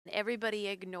everybody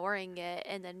ignoring it,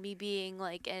 and then me being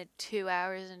like at 2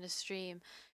 hours in a stream,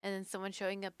 and then someone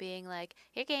showing up being like,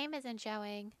 your game isn't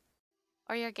showing,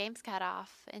 or your game's cut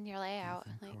off in your layout.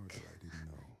 Ethan Like, Carter, I didn't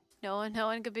know. no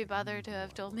one could be But he bothered to knew who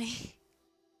have I told was. me.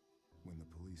 When the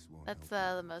police won't That's help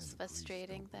you, the and most the police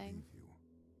frustrating don't thing. believe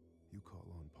you call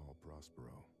on Paul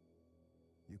Prospero.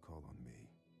 You call on me.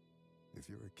 If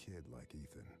you're a kid like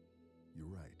Ethan, you're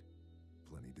right.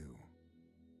 Plenty do.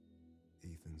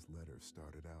 Ethan's letter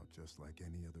started out just like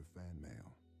any other fan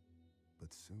mail.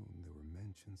 But soon there were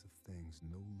mentions of things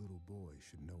no little boy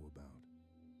should know about.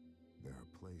 There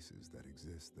are places that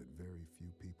exist that very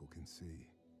few people can see.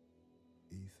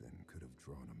 Ethan could have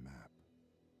drawn a map.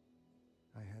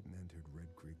 I hadn't entered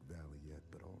Red Creek Valley yet,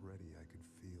 but already I could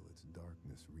feel its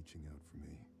darkness reaching out for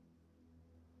me.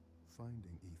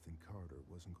 Finding Ethan Carter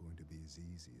wasn't going to be as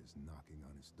easy as knocking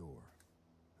on his door.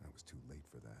 I was too late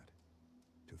for that.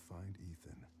 To find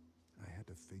Ethan, I had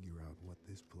to figure out what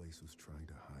this place was trying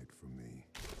to hide from me.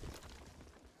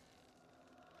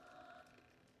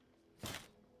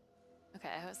 Okay,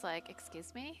 I was like,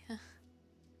 excuse me?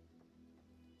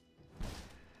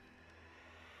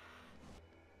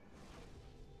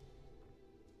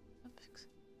 Oops.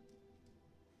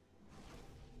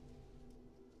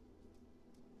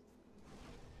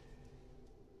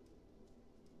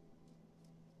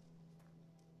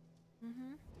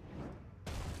 Mm-hmm.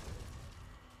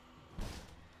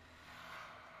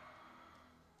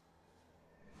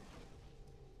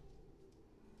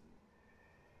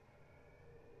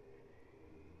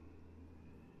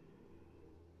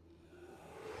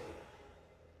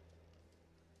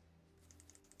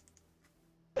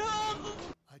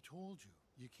 I told you,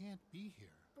 you can't be here.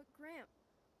 But Gramp,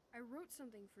 I wrote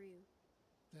something for you.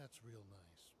 That's real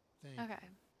nice. Thank Okay.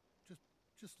 you.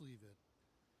 Just leave it.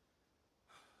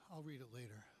 I'll read it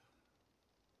later.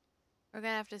 We're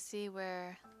gonna have to see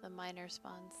where the miner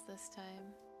spawns this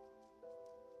time.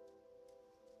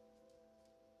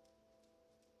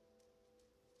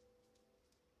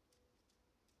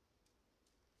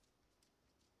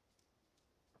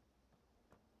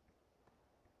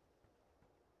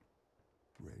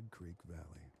 Red Creek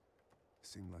Valley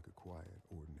seemed like a quiet,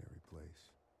 ordinary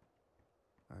place.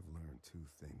 I've learned two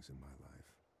things in my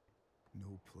life.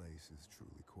 No place is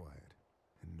truly quiet,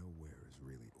 and nowhere is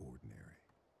really ordinary.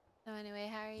 So anyway,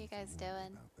 how are you Ethan guys warned me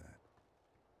doing? about that.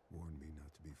 Warned me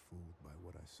not to be fooled by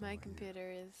what I saw My here.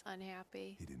 computer is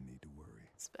unhappy. He didn't need to worry.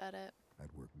 That's about it.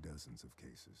 I'd worked dozens of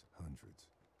cases, hundreds.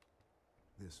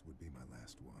 This would be my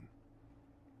last one.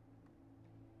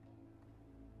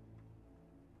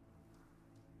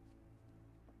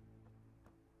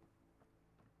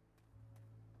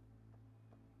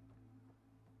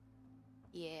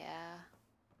 Yeah.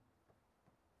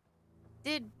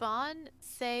 Did Bond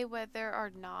say whether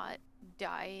or not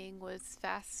dying was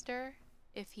faster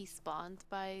if he spawned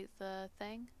by the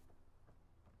thing?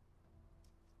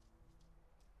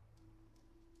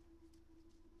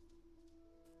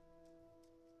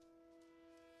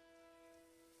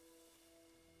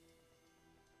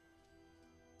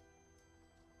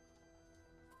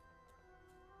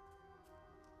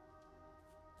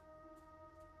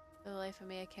 For the life of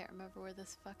me, I can't remember where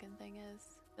this fucking thing is.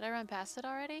 Did I run past it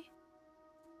already?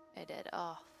 I did.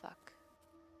 Oh, fuck.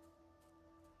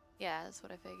 Yeah, that's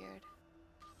what I figured.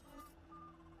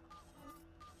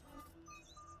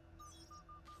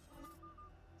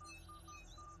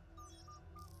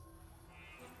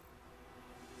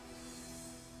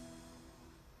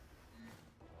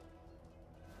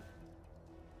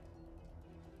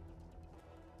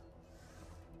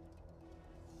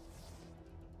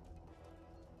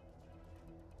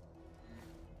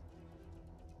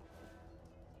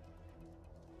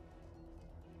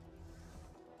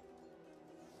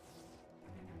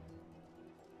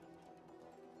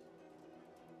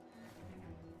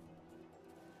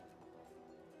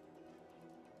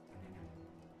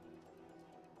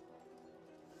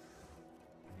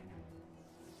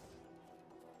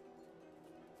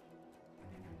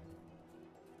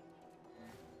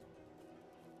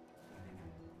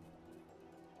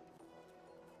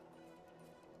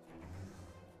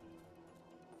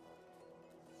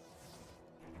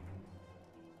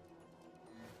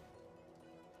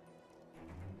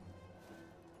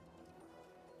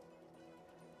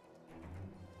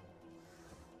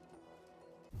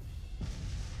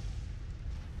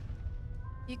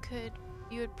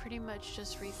 You would pretty much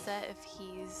just reset if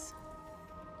he's...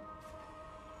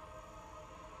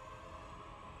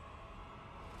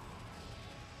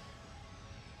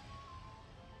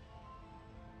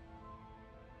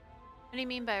 What do you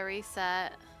mean by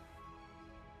reset?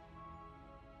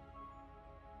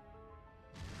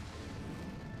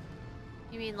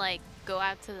 You mean like go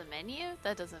out to the menu?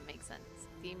 That doesn't make sense.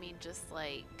 Do you mean just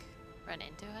like run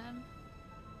into him?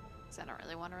 Because I don't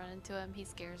really want to run into him. He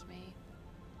scares me.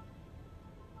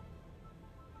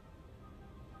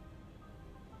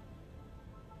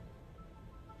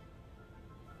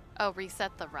 Oh,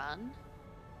 reset the run?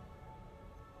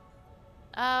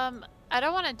 I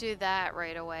don't want to do that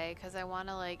right away because I want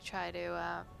to like try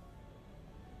to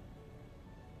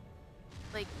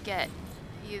like get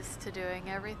used to doing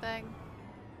everything.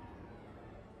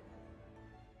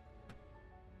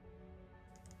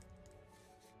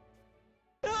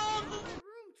 Get out of my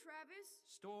room, Travis!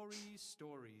 Stories,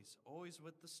 stories. Always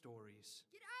with the stories.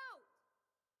 Get out!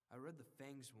 I read the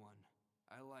Fangs one.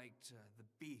 I liked the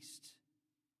Beast.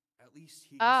 At least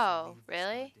he gets to Oh, leave this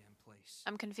really? goddamn place.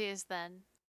 I'm confused then.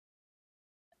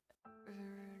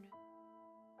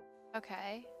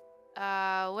 Okay.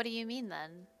 What do you mean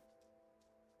then?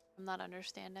 I'm not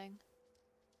understanding.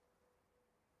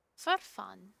 For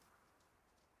fun.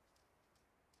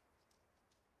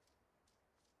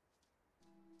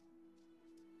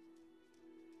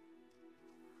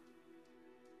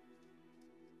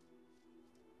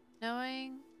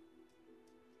 Knowing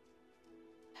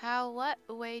how what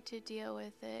way to deal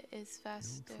with it is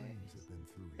faster. No trains have been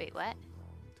through Wait, here what? for a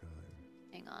long time.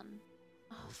 Hang on.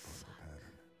 Oh, That was part of fuck. the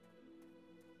pattern.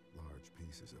 Large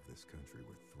pieces of this country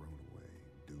were thrown away,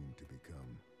 doomed to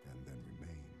become, and then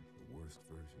remain, the worst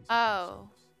versions of Oh.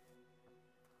 themselves.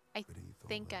 I Beneath all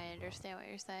think that I rot, understand what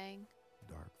you're saying.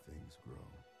 dark things grow.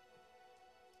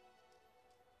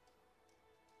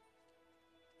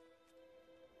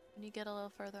 When you get a little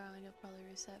further on, you'll probably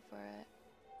reset for it.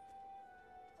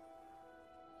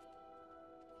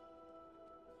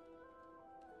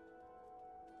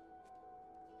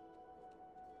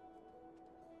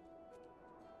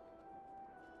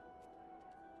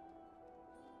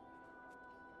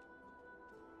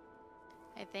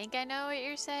 I think I know what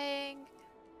you're saying,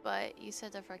 but you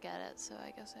said to forget it, so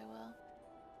I guess I will.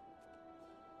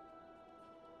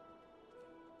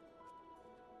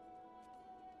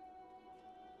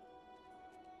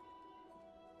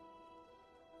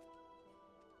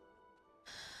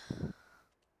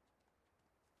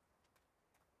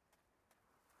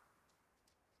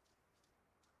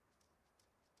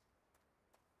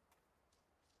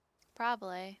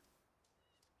 Probably.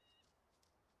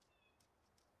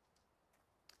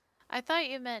 I thought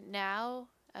you meant now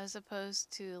as opposed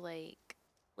to like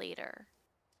later.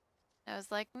 I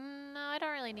was like, no, I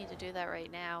don't really need to do that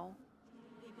right now.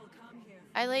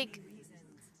 I like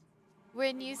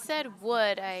when you said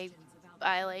would, I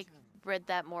like read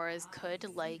that more as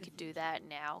could, like do that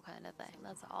now kind of thing.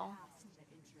 That's all.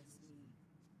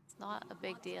 It's not a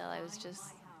big deal. I was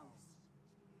just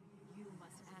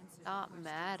not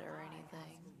mad or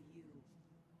anything.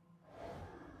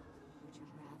 Would you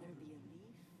rather be a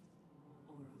leaf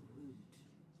or a root?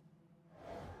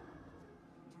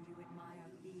 Do you admire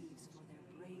leaves for their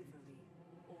bravery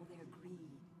or their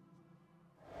greed?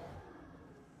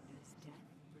 Does death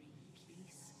bring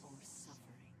peace or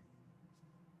suffering?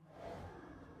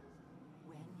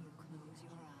 When you close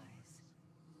your eyes,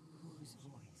 whose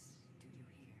voice do you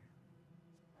hear?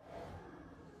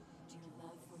 Do you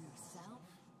love for yourself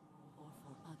or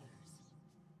for others?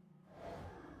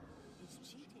 Is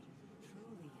cheating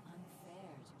truly unfair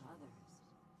to others?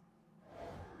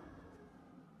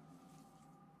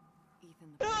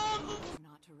 Ethan, the point is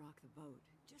not to rock the boat.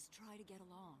 Just try to get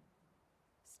along.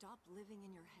 Stop living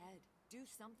in your head. Do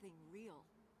something real.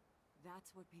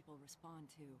 That's what people respond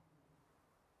to.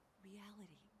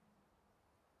 Reality.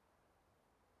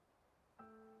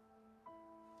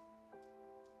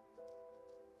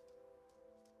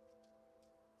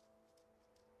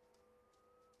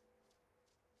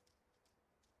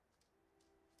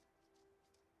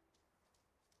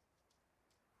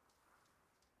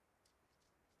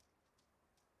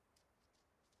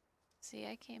 See,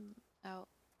 I came out.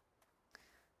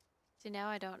 See, now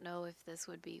I don't know if this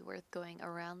would be worth going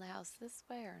around the house this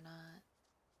way or not.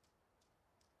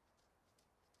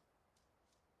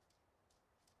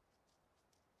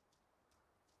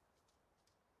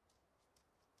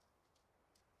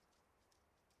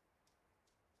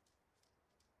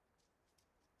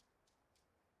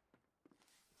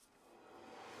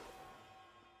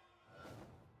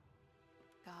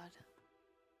 God.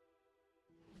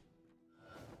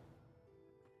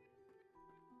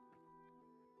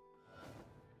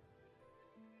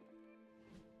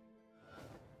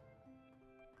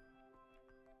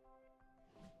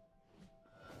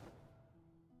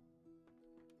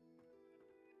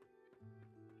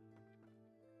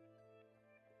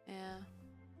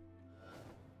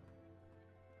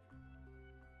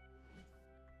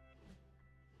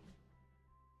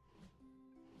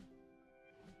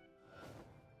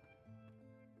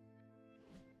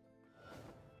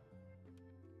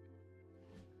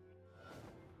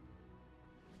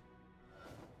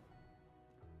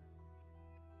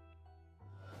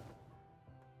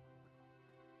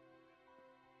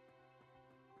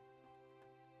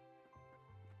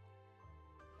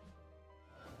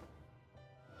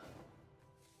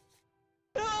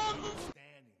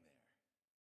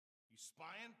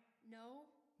 Spying? No.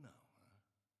 No, huh?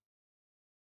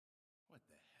 What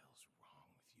the hell's wrong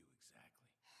with you exactly?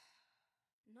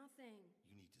 Nothing.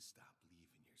 You need to stop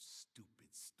leaving your stupid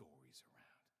stories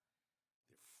around.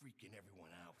 They're freaking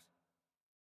everyone out.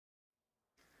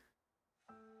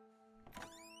 Oh.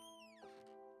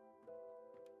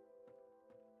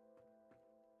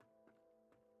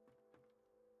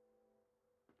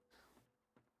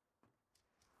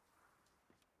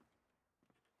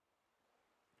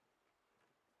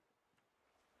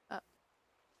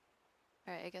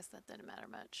 Alright, I guess that didn't matter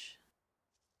much.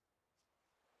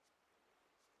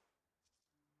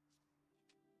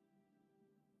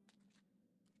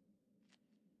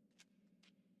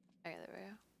 Okay, there we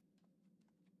go.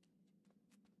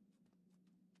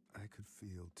 I could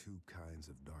feel two kinds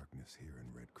of darkness here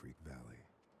in Red Creek Valley.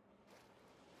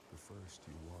 The first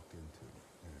you walked into,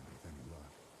 and with any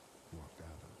luck, walked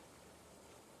out of.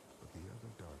 But the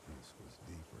other darkness was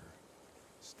deeper,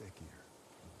 stickier,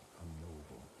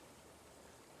 unknowable.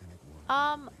 And it wanted me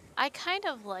to leave. I kind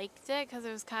of liked it because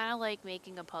it was kind of like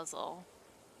making a puzzle.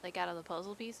 Like out of the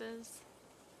puzzle pieces.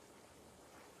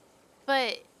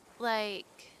 But,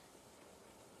 like...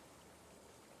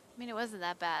 I mean, it wasn't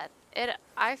that bad.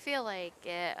 I feel like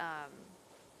it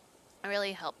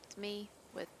really helped me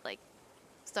with, like,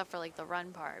 stuff for, like, the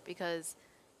run part, because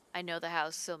I know the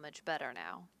house so much better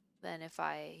now than if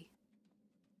I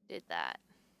did that,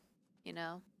 you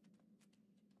know?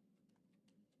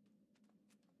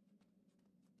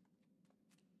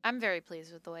 I'm very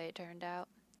pleased with the way it turned out.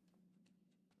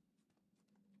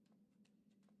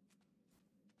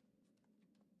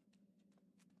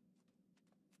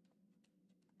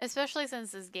 Especially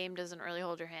since this game doesn't really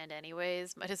hold your hand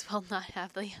anyways, might as well not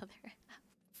have the other half.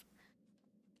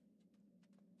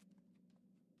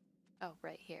 Oh,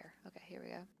 right here. Okay, here we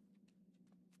go.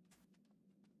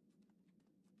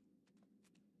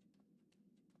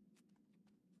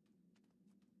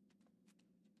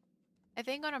 I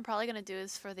think what I'm probably gonna do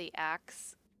is for the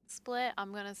axe split,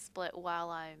 I'm gonna split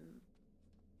while I'm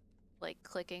like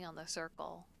clicking on the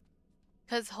circle.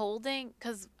 Cause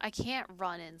I can't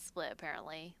run and split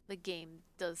apparently. The game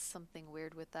does something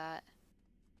weird with that.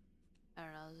 I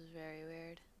don't know, this is very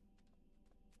weird.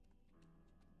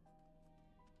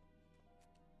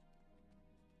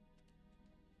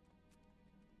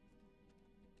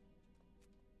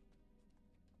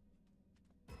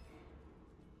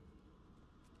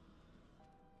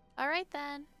 Alright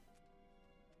then.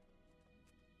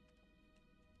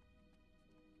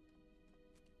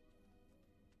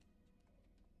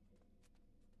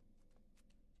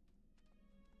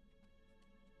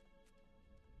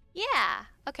 Yeah,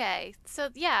 okay. So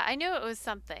yeah, I knew it was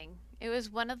something. It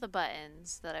was one of the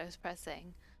buttons that I was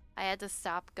pressing. I had to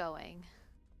stop going.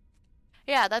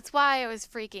 Yeah, that's why I was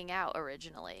freaking out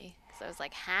originally. Because I was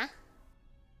like, huh?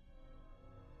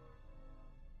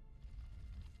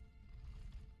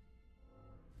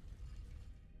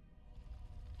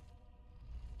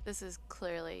 This is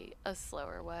clearly a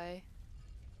slower way.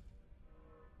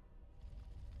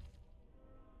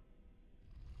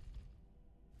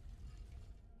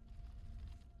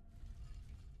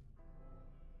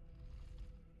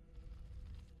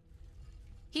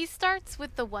 He starts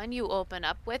with the one you open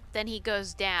up with, then he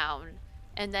goes down,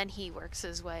 and then he works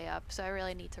his way up. So I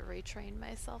really need to retrain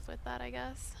myself with that, I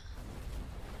guess.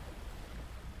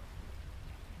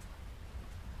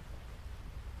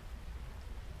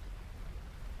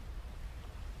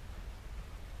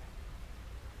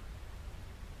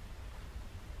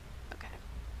 Okay.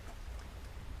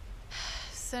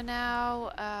 So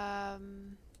now,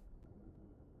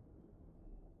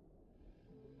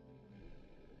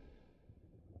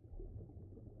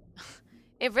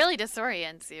 it really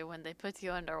disorients you when they put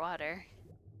you underwater.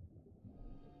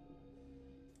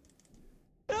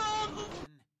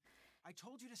 I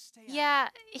told you to stay Yeah,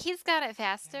 out. he's got it Damn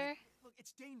faster. it. Look,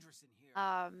 it's dangerous in here.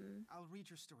 I'll read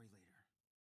your story later.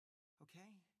 Okay?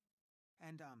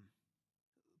 And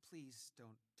please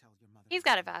don't tell your mother. He's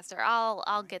got it faster. I'll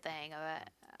Alright? get the hang of it.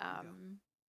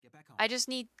 Get back home. I just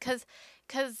need, cause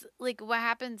like what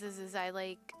happens is I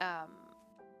like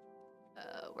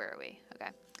where are we? Okay.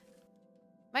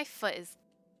 My foot is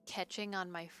catching on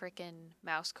my freaking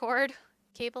mouse cord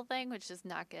cable thing, which is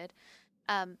not good.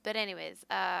 But anyways,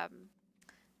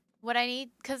 what I need,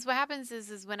 cause what happens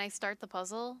is when I start the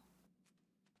puzzle,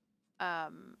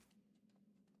 like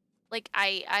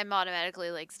I'm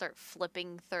automatically like start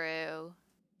flipping through.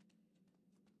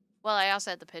 Well, I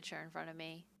also had the picture in front of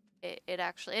me. It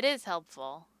is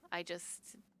helpful. I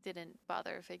just didn't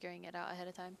bother figuring it out ahead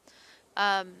of time.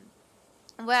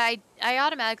 Well, I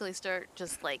automatically start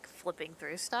just like flipping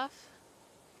through stuff.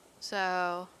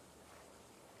 So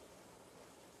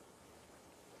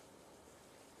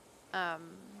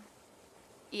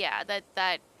Yeah,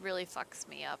 that really fucks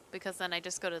me up because then I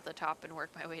just go to the top and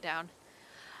work my way down.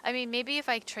 I mean, maybe if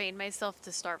I trained myself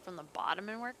to start from the bottom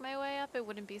and work my way up, it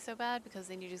wouldn't be so bad because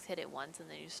then you just hit it once and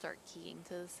then you start keying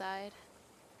to the side.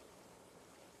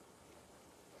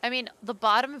 I mean, the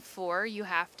bottom 4 you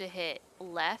have to hit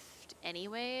left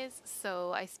anyways,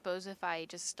 so I suppose if I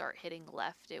just start hitting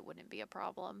left, it wouldn't be a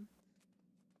problem,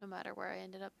 no matter where I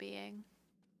ended up being.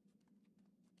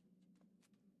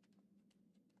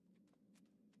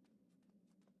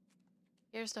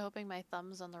 Here's to hoping my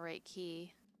thumb's on the right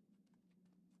key.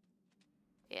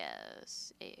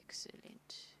 Yes,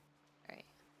 excellent. Alright.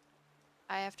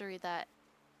 I have to read that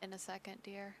in a second,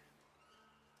 dear.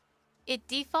 It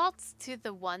defaults to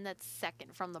the one that's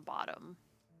second from the bottom.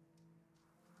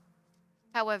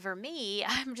 However, me,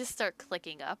 I'm just start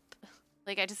clicking up.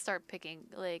 Like, I just start picking,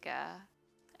 like,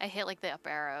 I hit, like, the up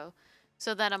arrow.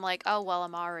 So then I'm like, oh, well,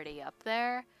 I'm already up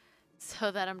there.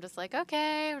 So then I'm just like,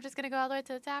 okay, we're just gonna go all the way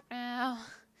to the top now.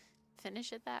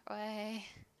 Finish it that way.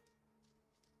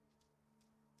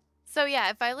 So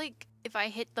yeah, if I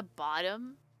hit the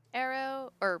bottom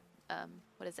arrow, or,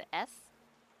 what is it, S?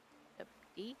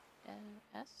 D?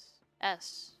 S?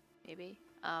 S, maybe.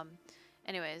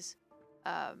 Anyways,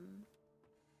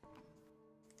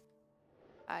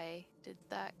 I did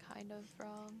that kind of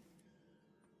wrong.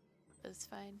 It's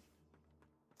fine.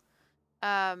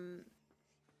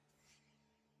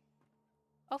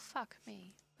 Oh fuck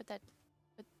me. Put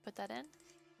that in?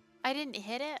 I didn't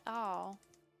hit it? Oh.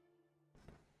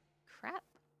 Crap.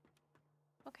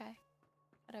 Okay.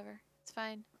 Whatever. It's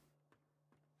fine.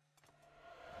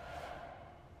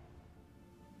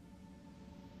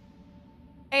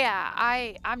 Yeah,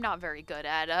 I'm not very good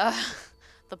at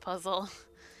the puzzle.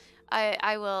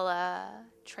 I will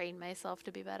train myself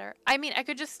to be better. I mean, I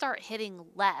could just start hitting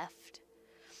left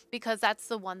because that's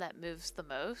the one that moves the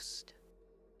most.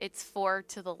 It's 4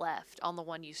 to the left on the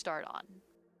one you start on.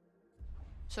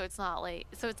 So it's not like,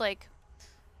 so it's like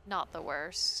not the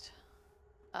worst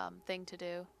thing to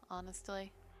do,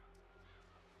 honestly.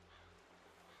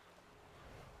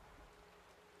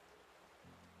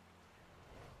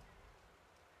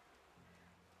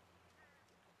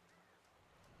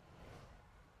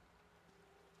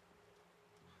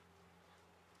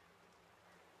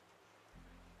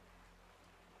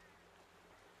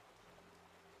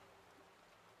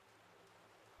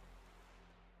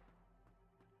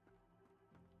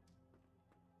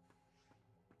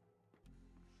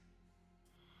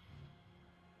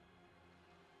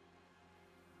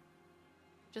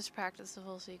 Just practice the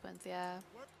full sequence, yeah.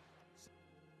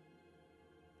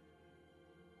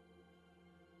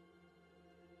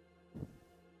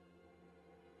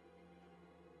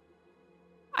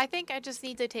 I think I just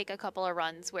need to take a couple of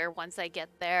runs where once I get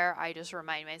there, I just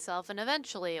remind myself and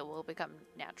eventually it will become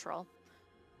natural.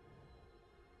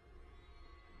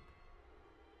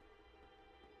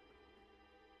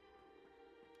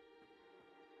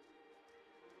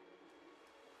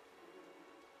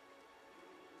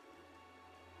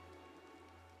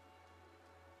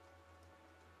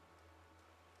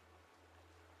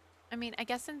 I mean, I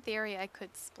guess in theory I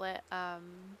could split,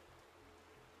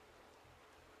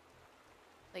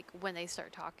 like when they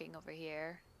start talking over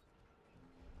here.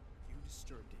 You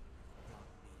disturbed it, not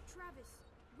me. Travis,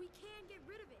 we can get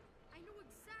rid of it. I know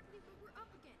exactly what we're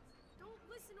up against. Don't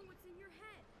listen to what's in your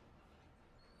head.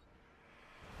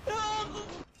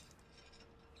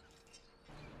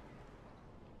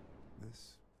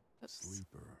 This Oops.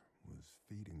 sleeper was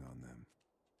feeding on them.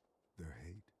 Their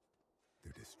hate,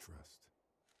 their distrust.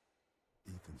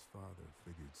 Ethan's father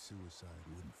figured suicide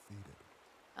wouldn't feed it.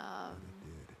 But it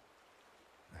did.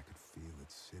 I could feel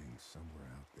it sitting somewhere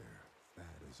out there,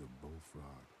 fat as a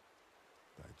bullfrog,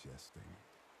 digesting.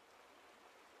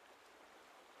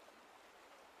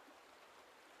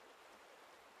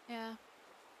 Yeah.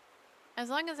 As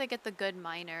long as I get the good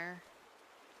miner,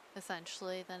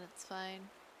 essentially, then it's fine.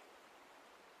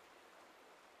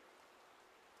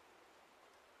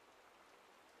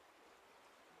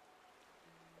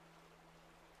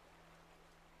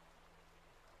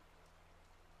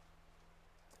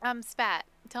 Spat,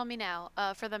 tell me now,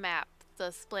 for the map,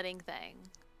 the splitting thing.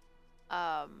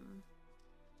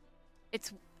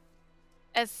 It's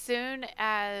as soon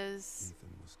as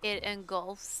it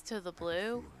engulfs to the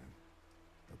blue,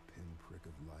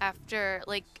 after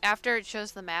it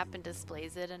shows the map and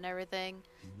displays it and everything,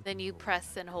 then you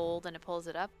press and hold and it pulls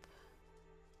it up.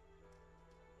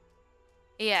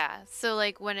 Yeah, so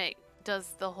like when it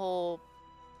does the whole,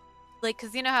 like,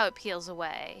 cause you know how it peels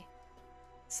away.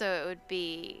 So it would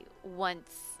be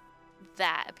once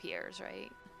that appears, right?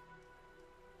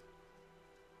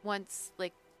 Once,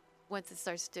 like, once it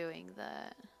starts doing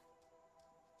the...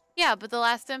 Yeah, but the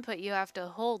last input you have to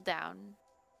hold down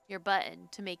your button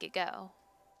to make it go.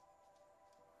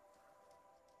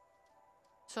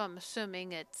 So I'm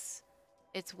assuming it's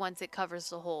once it covers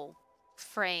the whole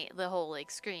frame, the whole like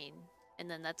screen,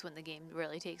 and then that's when the game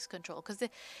really takes control.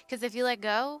 Because if you let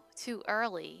go too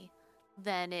early,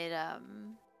 then it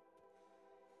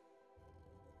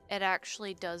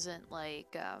actually doesn't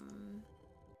like I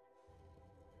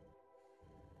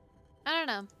don't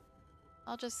know.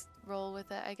 I'll just roll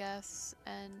with it, I guess,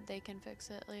 and they can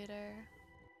fix it later.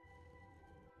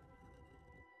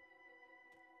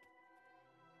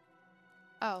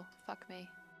 Oh, fuck me.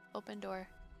 Open door.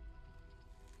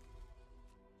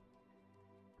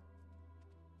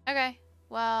 Okay,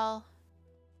 well,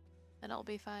 then it'll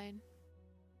be fine.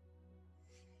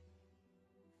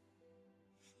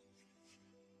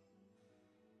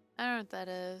 I don't know what that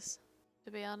is,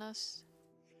 to be honest.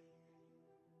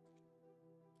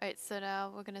 Alright, so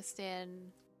now we're gonna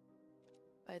stand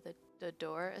by the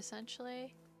door,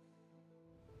 essentially.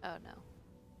 Oh no.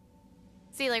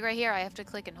 See, like right here, I have to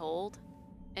click and hold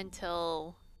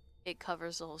until it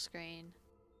covers the whole screen.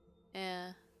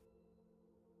 Yeah.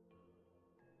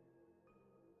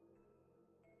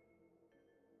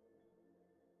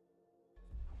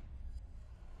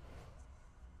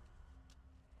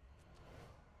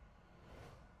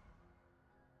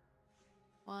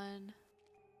 One,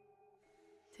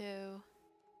 2,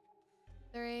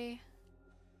 3,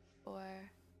 4.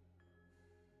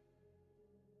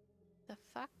 The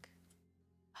fuck?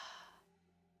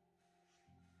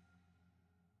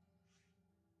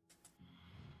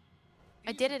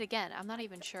 I did it again. I'm not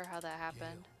even sure how that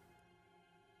happened.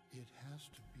 It has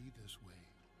to be this way.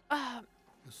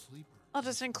 The sleeper. I'll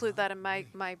just include that in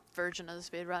my version of the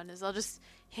speedrun. Is I'll just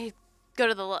go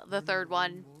to the third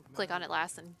one, click on it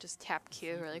last, and just tap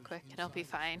Q really quick, and I'll be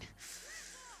fine.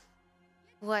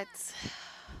 What?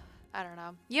 I don't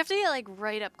know. You have to get like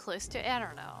right up close to it. I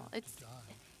don't know. It's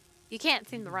you can't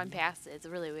seem to run past it. It's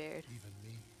really weird. Even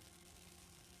me.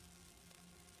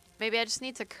 Maybe I just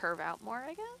need to curve out more,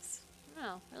 I guess? I don't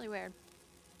know. Really weird.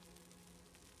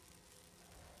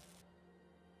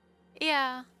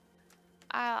 Yeah.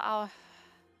 I'll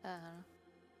I don't know.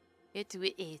 It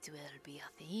will be a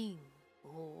thing.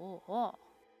 Oh.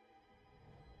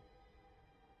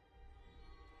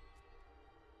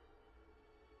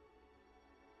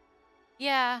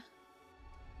 Yeah.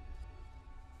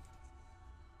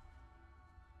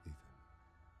 Ethan,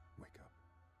 wake up.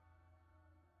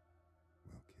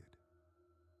 Well, kid,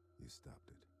 you stopped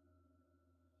it.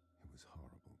 It was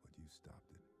horrible, but you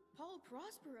stopped it. Paul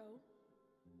Prospero?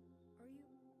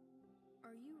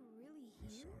 Are you really I'm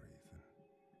here? sorry, Ethan.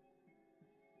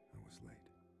 I was late.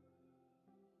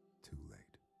 Too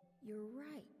late. You're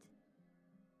right.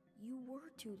 You were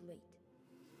too late.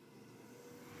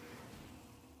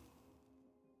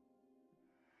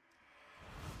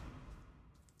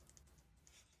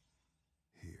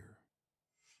 Here.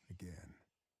 Again.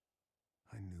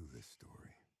 I knew this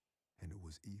story, and it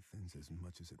was Ethan's as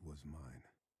much as it was mine.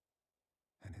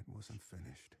 And it wasn't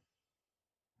finished.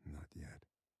 Not yet.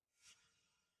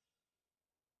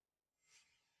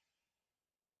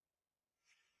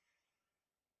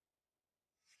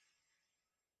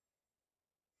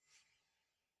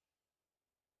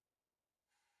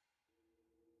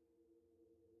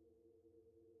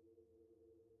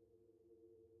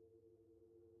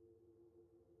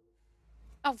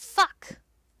 Oh, fuck!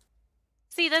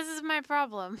 See, this is my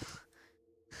problem.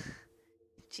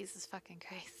 Jesus fucking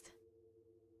Christ.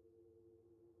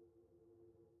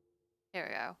 Here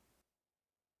we go.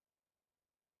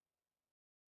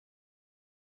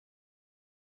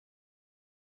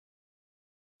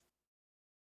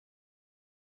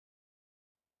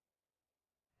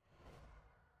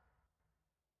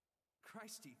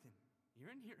 Christ, Ethan, you're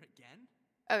in here again?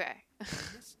 Okay. I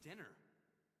missed dinner.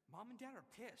 Mom and Dad are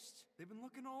pissed. They've been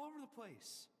looking all over the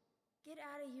place. Get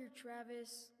out of here,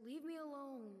 Travis. Leave me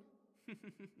alone.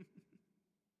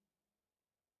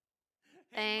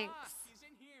 Hey, Ma, Thanks. he's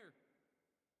in here.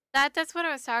 That's what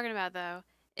I was talking about, though.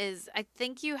 Is I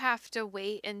think you have to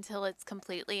wait until it's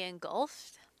completely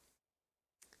engulfed.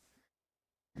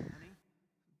 Honey?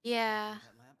 Yeah.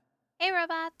 That lamp? Hey,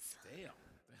 robots. Damn,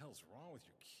 what the hell's wrong with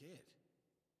your kid?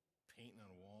 Painting on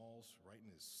walls,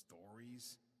 writing his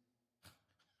stories.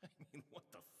 I mean, what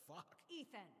the fuck?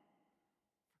 Ethan!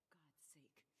 For God's sake.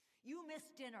 You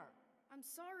missed dinner. I'm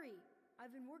sorry.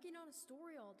 I've been working on a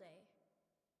story all day.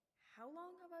 How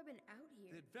long have I been out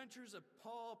The here? Adventures of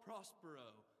Paul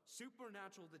Prospero,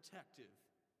 supernatural detective.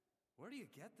 Where do you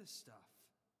get this stuff?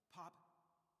 Pop,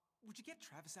 would you get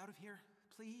Travis out of here,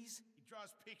 please? He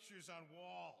draws pictures on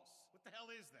walls. What the hell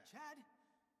is that? Chad,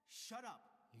 shut up.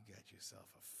 You got yourself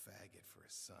a faggot for a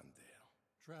son, Dale.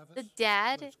 Travis, The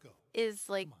dad let's go. is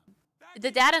like Come on.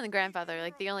 the dad and the grandfather are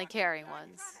like the only caring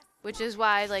ones, which is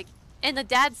why like, and the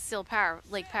dad's still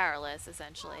powerless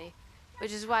essentially,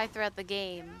 which is why throughout the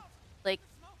game, like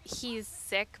he's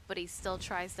sick but he still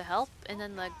tries to help, and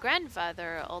then the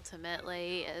grandfather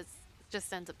ultimately is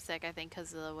just ends up sick, I think,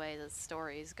 because of the way the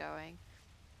story's going.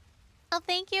 Oh,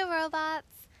 thank you,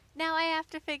 robots. Now I have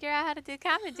to figure out how to do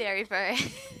commentary for it.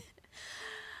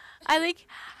 I like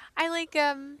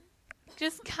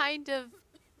just kind of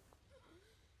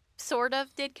sort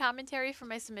of did commentary for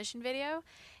my submission video,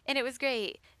 and it was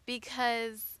great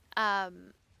because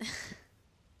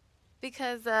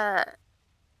because I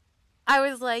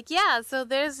was like, yeah, so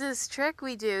there's this trick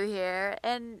we do here,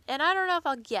 and I don't know if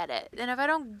I'll get it, and if I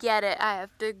don't get it, I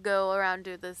have to go around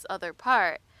do this other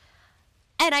part,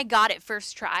 and I got it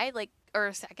first try, like,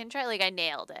 or second try, like I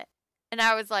nailed it, and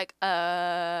I was like,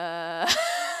 I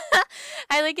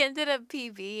like ended up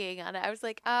PBing on it. I was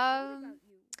like,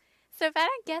 so if I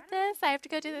don't get this, I have to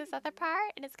go do this other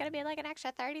part, and it's gonna be like an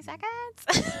extra 30 seconds.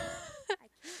 I can't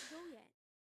go yet.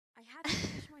 I have to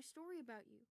finish my story about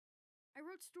you. I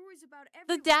wrote stories about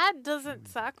The everyone. dad doesn't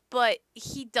suck, but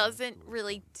he doesn't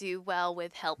really do well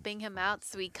with helping him out,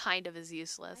 so he kind of is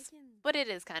useless. But it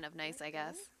is kind of nice, I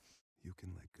guess. You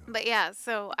can let go. But yeah,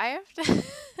 so I have to... What happens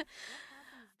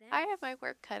then? I have my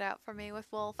work cut out for me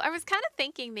with Wolf. I was kind of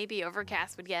thinking maybe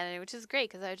Overcast would get it, which is great,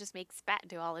 because I would just make Spat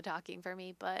do all the talking for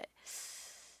me, but...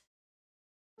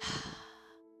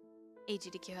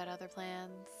 AGDQ had other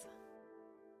plans.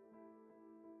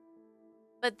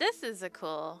 But this is a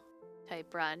cool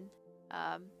type run.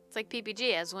 It's like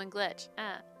PPG has one glitch.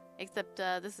 Except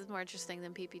this is more interesting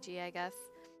than PPG, I guess.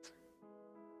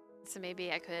 So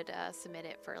maybe I could submit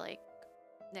it for like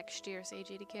next year's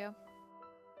AGDQ.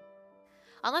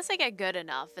 Unless I get good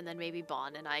enough, and then maybe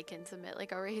Bond and I can submit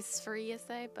like a race for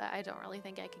ESA, but I don't really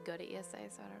think I could go to ESA,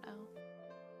 so I don't know.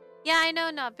 Yeah, I know,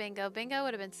 not Bingo. Bingo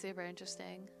would have been super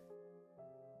interesting.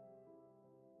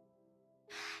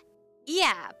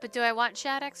 Yeah, but do I want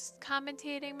Shadex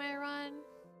commentating my run?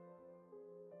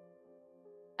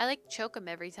 I like choke him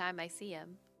every time I see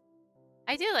him.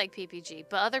 I do like PPG,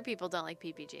 but other people don't like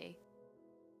PPG.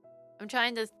 I'm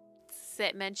trying to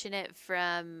mention it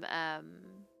from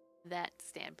that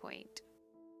standpoint.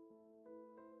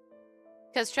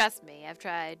 Because trust me, I've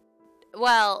tried...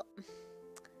 Well,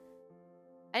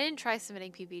 I didn't try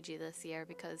submitting PPG this year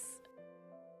because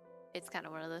it's kind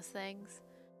of one of those things.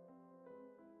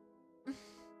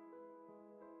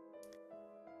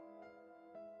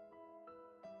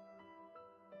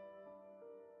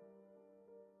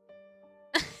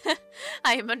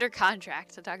 I am under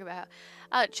contract to talk about.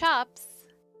 Chops,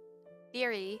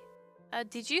 Theory,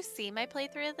 did you see my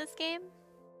playthrough of this game?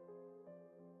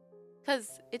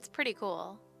 Because it's pretty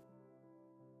cool.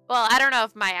 Well, I don't know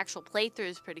if my actual playthrough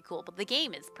is pretty cool, but the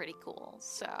game is pretty cool,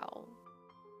 so...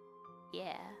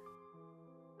 yeah.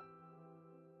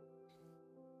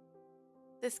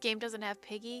 This game doesn't have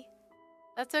Piggy?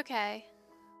 That's okay.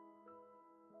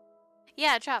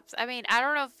 Yeah, Chops. I mean, I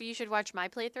don't know if you should watch my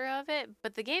playthrough of it,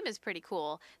 but the game is pretty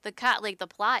cool. The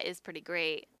plot is pretty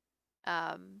great.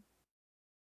 I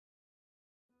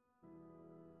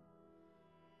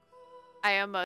almost